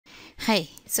Hi,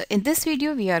 so in this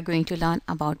video we are going to learn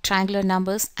about triangular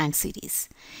numbers and series.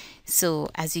 So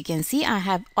as you can see, I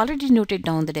have already noted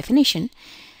down the definition.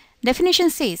 Definition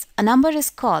says a number is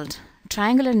called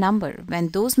triangular number when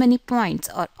those many points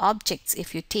or objects,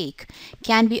 if you take,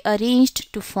 can be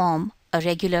arranged to form a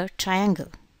regular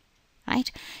triangle.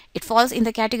 Right? It falls in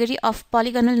the category of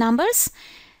polygonal numbers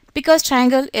because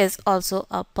triangle is also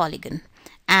a polygon,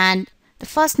 and the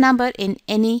first number in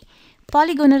any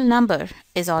polygonal number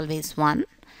is always 1.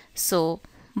 So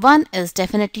 1 is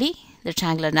definitely the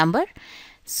triangular number.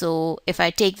 So if I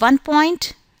take 1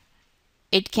 point,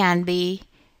 it can be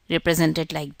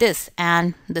represented like this,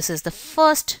 and this is the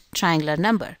first triangular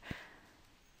number,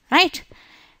 right?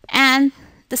 And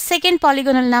the second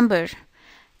polygonal number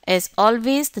is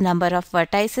always the number of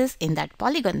vertices in that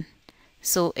polygon.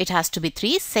 So it has to be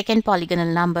 3. Second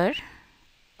polygonal number,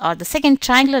 or the second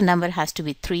triangular number, has to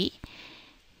be 3.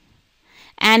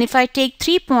 And if I take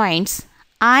 3 points,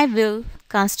 I will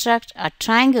construct a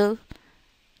triangle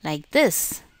like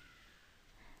this,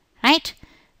 right?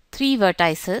 3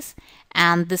 vertices,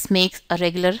 and this makes a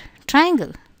regular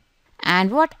triangle. And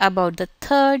what about the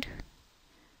third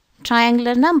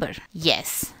triangular number?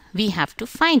 Yes, we have to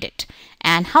find it.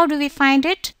 And how do we find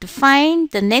it? To find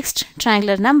the next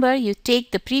triangular number, you take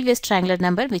the previous triangular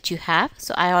number which you have.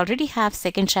 So I already have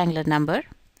second triangular number,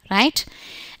 right?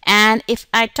 And if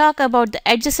I talk about the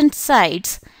adjacent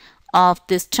sides of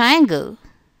this triangle,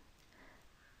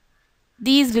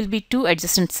 these will be 2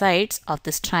 adjacent sides of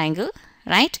this triangle,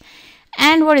 right?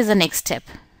 And what is the next step?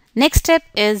 Next step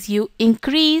is you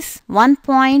increase 1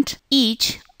 point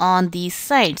each on these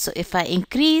sides. So if I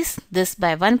increase this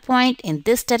by 1 point in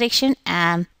this direction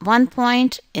and 1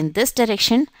 point in this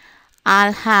direction,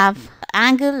 I'll have an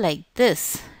angle like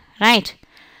this, right?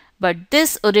 But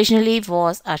this originally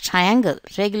was a triangle,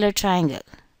 regular triangle,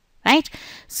 right?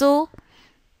 So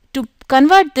to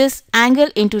convert this angle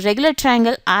into regular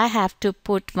triangle, I have to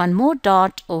put one more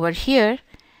dot over here.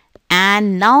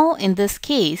 And now in this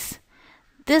case,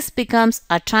 this becomes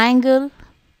a triangle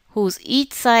whose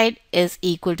each side is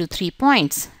equal to 3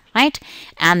 points, right?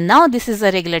 And now this is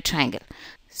a regular triangle.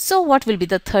 So what will be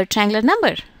the third triangular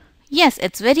number? Yes,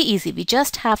 it's very easy. We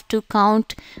just have to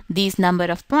count these number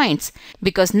of points,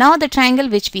 because now the triangle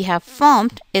which we have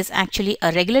formed is actually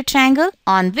a regular triangle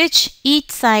on which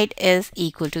each side is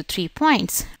equal to 3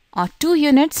 points or 2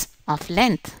 units of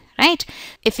length, right?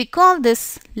 If we call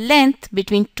this length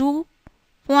between 2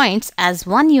 points as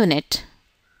 1 unit,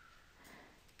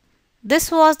 this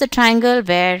was the triangle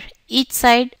where each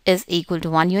side is equal to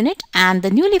 1 unit, and the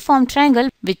newly formed triangle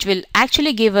which will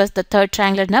actually give us the third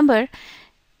triangular number,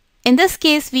 in this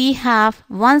case we have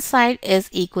one side is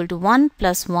equal to 1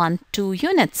 plus 1, 2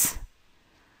 units,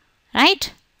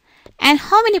 right? And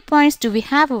how many points do we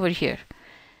have over here?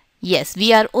 Yes,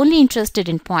 we are only interested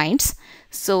in points.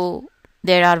 So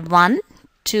there are 1,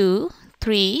 2,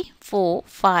 3, 4,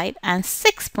 5 and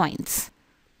 6 points.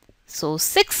 So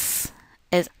 6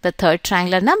 is the third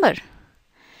triangular number.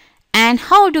 And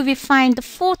how do we find the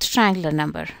fourth triangular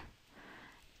number?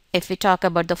 If we talk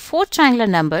about the fourth triangular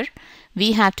number,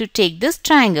 we have to take this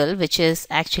triangle, which is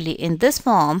actually in this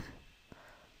form,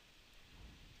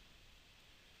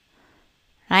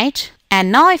 right? And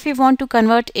now if we want to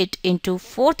convert it into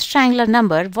fourth triangular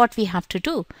number, what we have to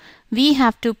do? We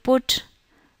have to put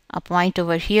a point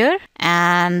over here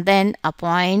and then a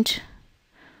point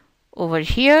over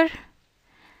here,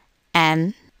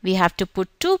 and we have to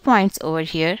put 2 points over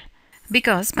here,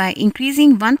 because by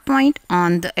increasing 1 point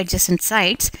on the adjacent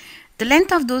sides, the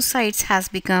length of those sides has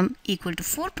become equal to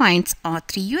 4 points or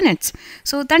 3 units.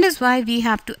 So that is why we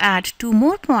have to add 2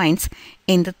 more points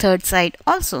in the third side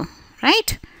also,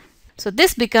 right? So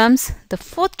this becomes the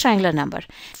fourth triangular number.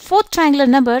 Fourth triangular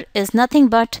number is nothing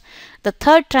but the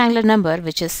third triangular number,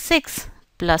 which is 6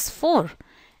 plus 4.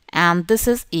 And this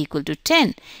is equal to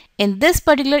 10. In this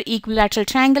particular equilateral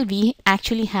triangle, we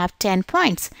actually have 10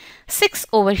 points. 6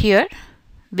 over here,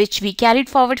 which we carried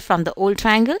forward from the old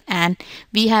triangle, and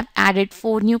we have added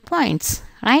 4 new points,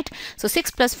 right? So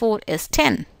 6 plus 4 is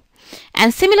 10.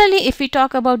 And similarly, if we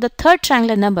talk about the third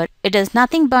triangular number, it is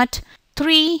nothing but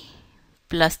 3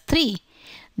 plus 3.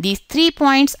 These 3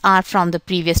 points are from the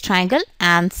previous triangle,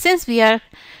 and since we are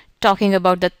talking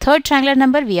about the third triangular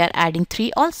number, we are adding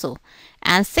 3 also.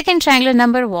 And second triangular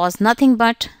number was nothing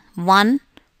but 1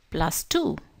 plus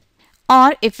 2.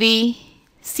 Or if we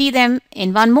see them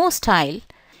in one more style,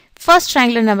 first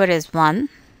triangular number is 1,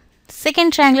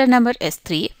 second triangular number is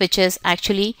 3, which is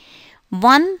actually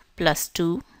 1 plus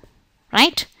 2,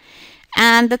 right?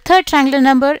 And the third triangular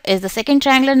number is the second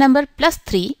triangular number plus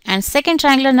 3, and second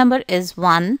triangular number is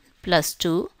 1 plus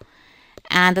 2,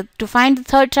 And to find the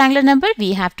third triangular number,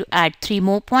 we have to add 3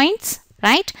 more points,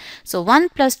 right? So 1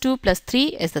 plus 2 plus 3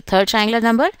 is the third triangular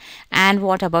number. And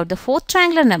what about the fourth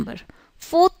triangular number?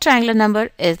 Fourth triangular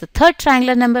number is the third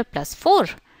triangular number plus 4,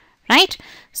 right?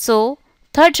 So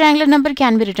third triangular number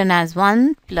can be written as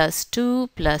 1 plus 2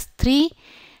 plus 3.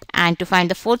 And to find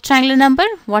the fourth triangular number,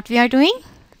 what we are doing?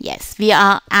 Yes, we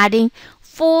are adding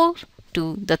 4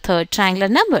 to the third triangular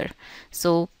number.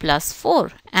 So plus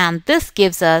 4, and this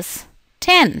gives us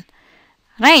 10,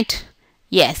 right?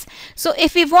 Yes. So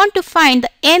if we want to find the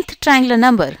nth triangular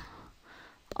number,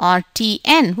 or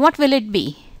Tn, what will it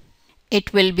be?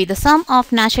 It will be the sum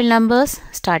of natural numbers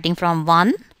starting from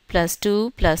 1 plus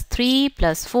 2 plus 3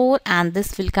 plus 4, and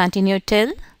this will continue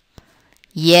till,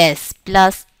 yes,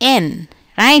 plus n,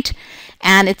 right?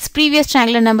 And its previous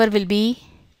triangular number will be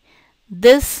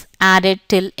this added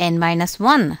till n minus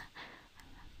 1,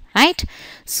 right?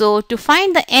 So to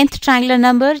find the nth triangular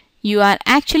number, you are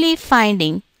actually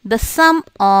finding the sum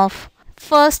of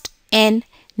first n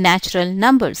natural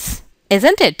numbers,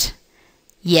 isn't it?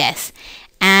 Yes.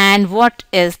 And what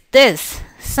is this?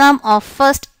 Sum of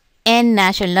first n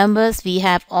natural numbers we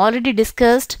have already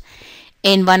discussed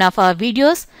in one of our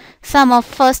videos. Sum of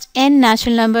first n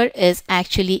natural number is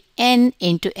actually n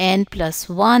into n plus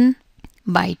 1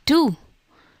 by 2,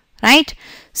 right?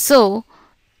 So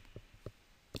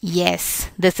yes,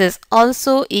 this is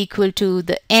also equal to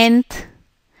the nth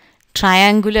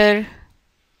triangular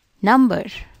number.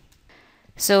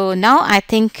 So now I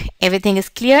think everything is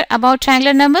clear about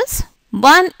triangular numbers.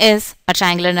 1 is a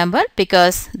triangular number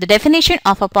because the definition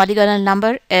of a polygonal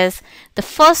number is the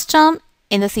first term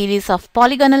in the series of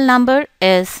polygonal number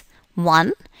is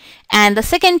 1, and the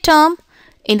second term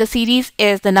in the series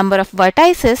is the number of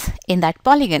vertices in that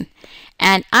polygon.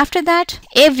 And after that,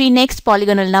 every next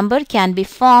polygonal number can be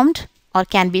formed or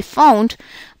can be found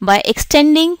by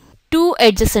extending two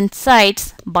adjacent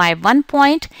sides by 1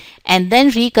 point and then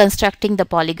reconstructing the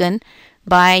polygon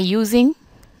by using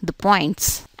the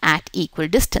points at equal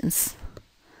distance,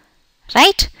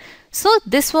 right? So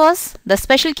this was the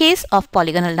special case of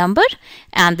polygonal number,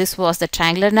 and this was the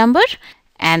triangular number,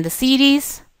 and the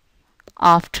series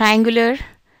of triangular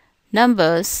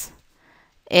numbers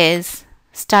is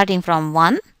starting from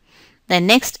 1. The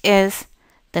next is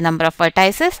the number of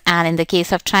vertices, and in the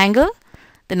case of triangle,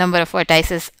 the number of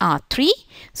vertices are 3.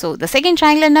 So the second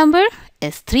triangular number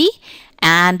is 3,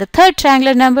 and the third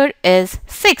triangular number is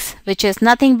 6, which is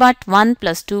nothing but 1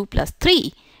 plus 2 plus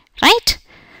 3, right?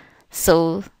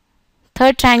 So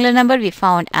third triangular number we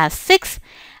found as 6,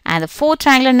 and the fourth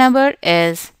triangular number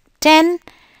is 10,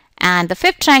 and the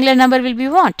fifth triangular number will be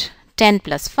what? 10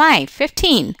 plus 5,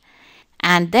 15.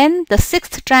 And then the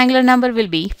sixth triangular number will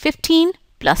be 15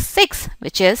 plus 6,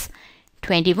 which is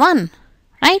 21,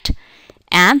 right?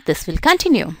 And this will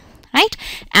continue, right?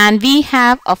 And we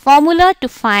have a formula to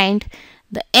find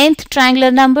the nth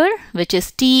triangular number, which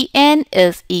is Tn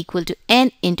is equal to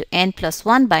n into n plus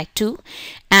 1 by 2.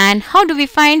 And how do we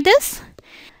find this?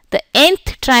 The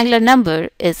nth triangular number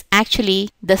is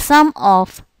actually the sum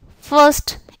of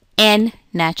first n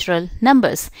natural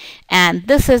numbers, and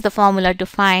this is the formula to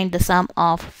find the sum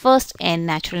of first n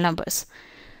natural numbers.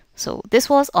 So this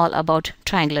was all about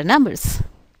triangular numbers.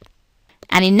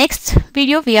 And in next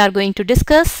video we are going to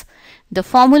discuss the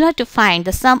formula to find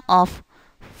the sum of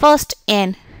first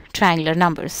n triangular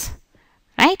numbers,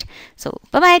 right? So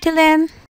bye bye till then.